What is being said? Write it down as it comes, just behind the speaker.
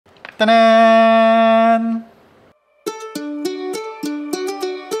Ta-da!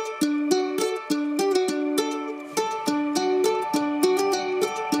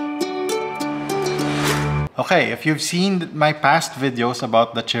 Okay, if you've seen my past videos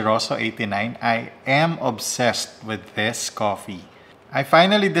about the Chiroso 89, I am obsessed with this coffee. I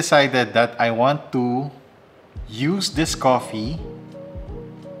finally decided that I want to use this coffee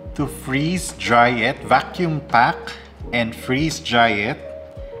to freeze dry it, vacuum pack and freeze dry it,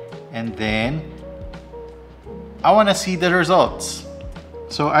 and then I want to see the results.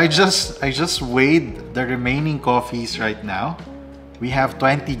 So I just weighed the remaining coffees right now. We have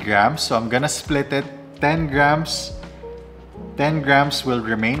 20 grams, so I'm gonna split it. 10 grams. 10 grams will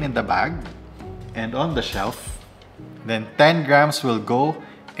remain in the bag and on the shelf. Then 10 grams will go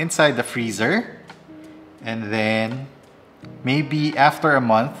inside the freezer. And then maybe after a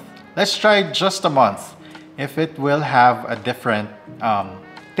month, let's try just a month, if it will have a different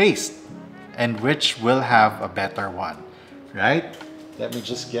taste and which will have a better one, right? Let me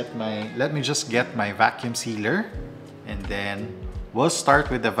just get my vacuum sealer, and then we'll start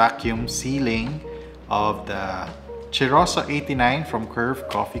with the vacuum sealing of the Chiroso 89 from Curve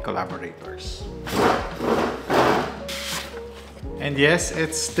Coffee Collaborators. And yes,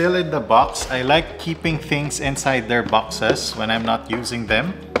 it's still in the box. I like keeping things inside their boxes when I'm not using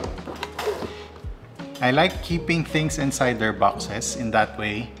them. I like keeping things inside their boxes. In that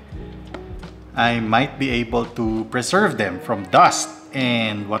way, I might be able to preserve them from dust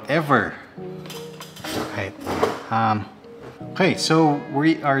and whatever. Right. Okay, so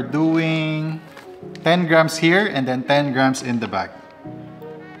we are doing 10 grams here and then 10 grams in the bag.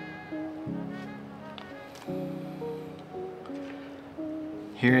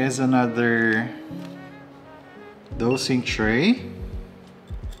 Here is another dosing tray.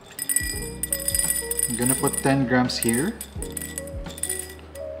 I'm gonna put 10 grams here.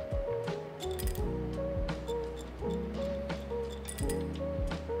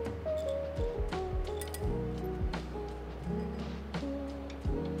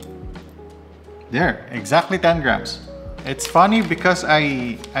 There, exactly 10 grams. It's funny because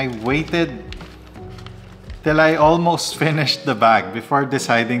I waited till I almost finished the bag before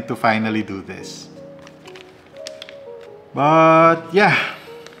deciding to finally do this. But yeah,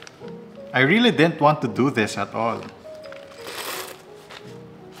 I really didn't want to do this at all.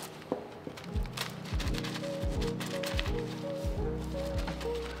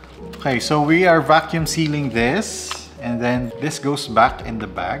 Okay, so we are vacuum sealing this, and then this goes back in the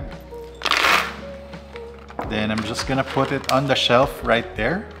bag. Then I'm just gonna put it on the shelf right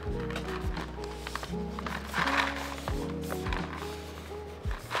there.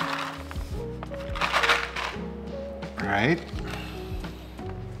 Right.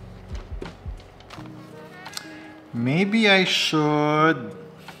 Maybe I should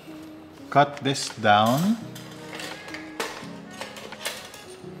cut this down.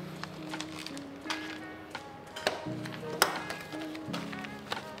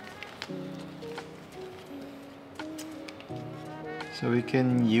 So we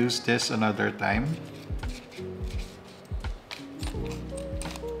can use this another time.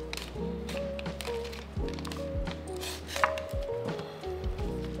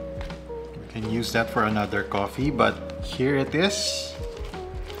 We can use that for another coffee, but here it is.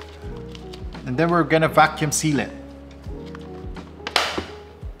 And then we're gonna vacuum seal it.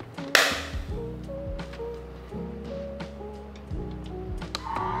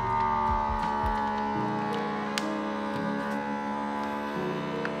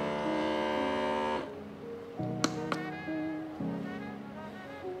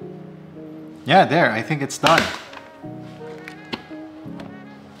 Yeah, there, I think it's done.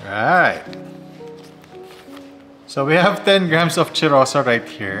 Right. So we have 10 grams of Chiroso right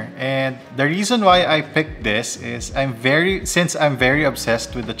here. And the reason why I picked this is since I'm very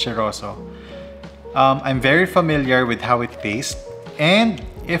obsessed with the Chiroso, I'm very familiar with how it tastes. And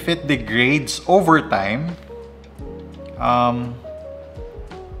if it degrades over time,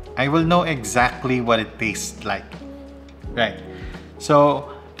 I will know exactly what it tastes like. Right. So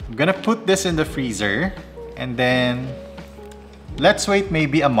I'm gonna put this in the freezer, and then let's wait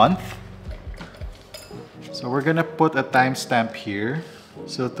maybe a month. So we're gonna put a timestamp here.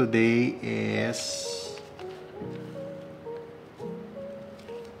 So today is...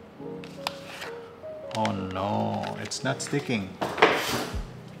 Oh no, it's not sticking.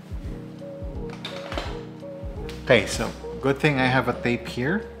 Okay, so good thing I have a tape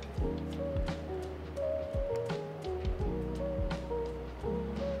here.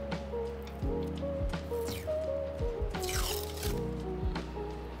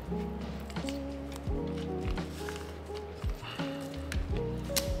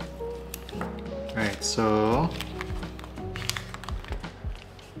 Right, so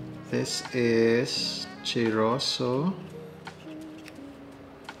this is Chiroso.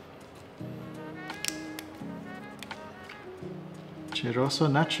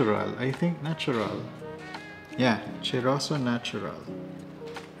 Chiroso Natural. I think natural. Yeah, Chiroso Natural.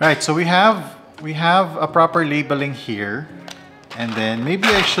 Right, so we have a proper labeling here. And then maybe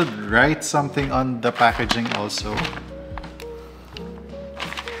I should write something on the packaging also.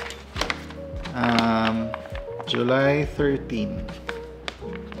 July 13.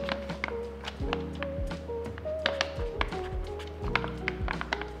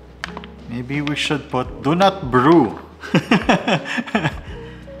 Maybe we should put do not brew.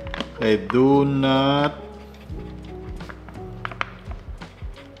 Okay, do not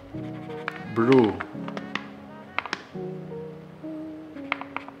brew.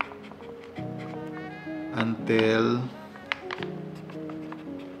 Until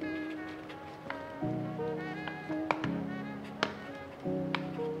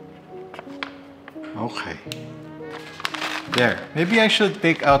okay. There. Maybe I should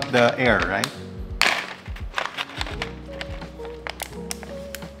take out the air, right?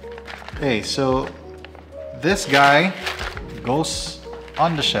 Okay, so this guy goes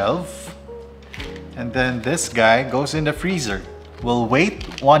on the shelf and then this guy goes in the freezer. We'll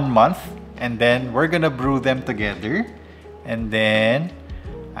wait 1 month and then we're gonna brew them together and then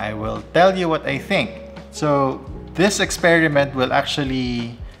I will tell you what I think. So this experiment will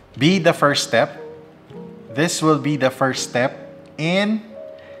actually be the first step. This will be the first step in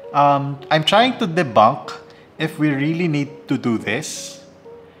I'm trying to debunk if we really need to do this.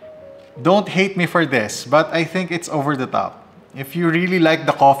 Don't hate me for this, but I think it's over the top. If you really like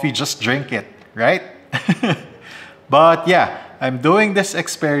the coffee, just drink it, right? But yeah, I'm doing this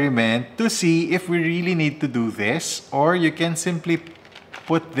experiment to see if we really need to do this or you can simply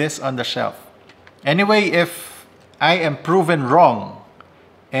put this on the shelf. Anyway, if I am proven wrong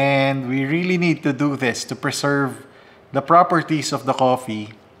and we really need to do this to preserve the properties of the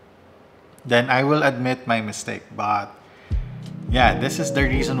coffee, then I will admit my mistake. But yeah, this is the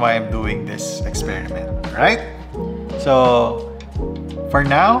reason why I'm doing this experiment, right? So for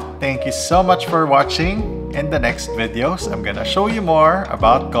now, thank you so much for watching. In the next videos, I'm gonna show you more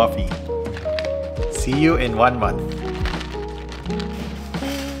about coffee. See you in 1 month.